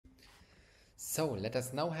So let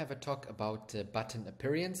us now have a talk about the button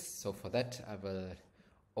appearance. So for that, I will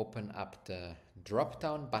open up the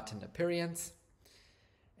drop-down button appearance.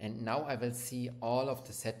 And now I will see all of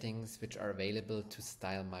the settings which are available to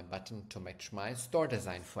style my button to match my store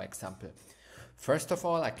design, for example. First of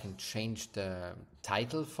all, I can change the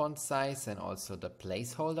title font size and also the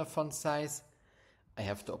placeholder font size. I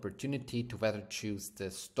have the opportunity to whether choose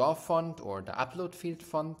the store font or the upload field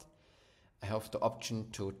font. I have the option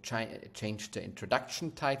to change the introduction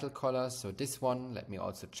title color. So this one, let me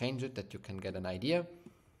also change it that you can get an idea.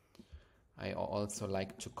 I also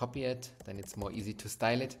like to copy it, then it's more easy to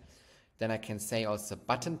style it. Then I can say also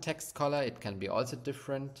button text color. It can be also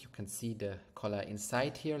different. You can see the color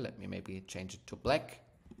inside here. Let me maybe change it to black.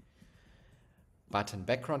 Button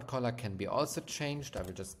background color can be also changed. I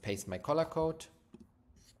will just paste my color code.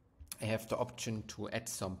 I have the option to add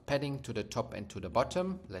some padding to the top and to the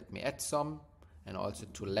bottom. Let me add some, and also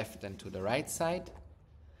to left and to the right side.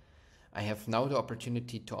 I have now the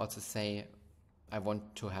opportunity to also say I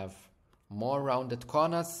want to have more rounded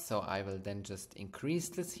corners, so I will then just increase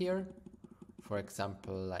this here, for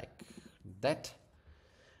example like that.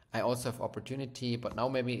 I also have opportunity, but now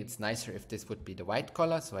maybe it's nicer if this would be the white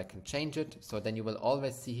color, so I can change it. So then you will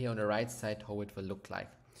always see here on the right side how it will look like.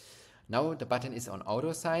 Now the button is on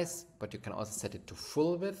auto size, but you can also set it to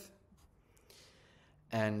full width.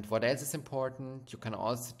 And what else is important, you can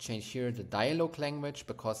also change here the dialog language,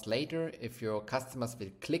 because later if your customers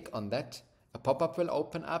will click on that, a pop-up will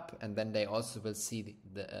open up, and then they also will see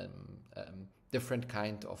the different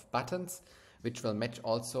kind of buttons, which will match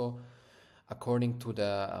also according to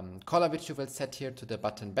the color which you will set here to the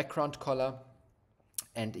button background color.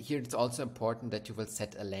 And here it's also important that you will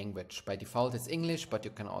set a language. By default it's English, but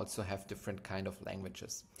you can also have different kind of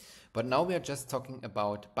languages. But now we are just talking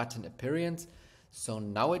about button appearance. So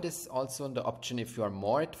now it is also the option, if you are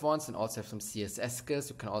more advanced and also have some CSS skills,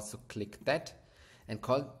 you can also click that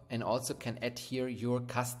and also can add here your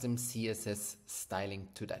custom CSS styling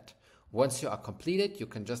to that. Once you are completed, you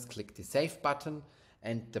can just click the save button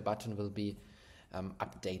and the button will be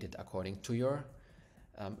updated according to your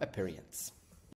appearance.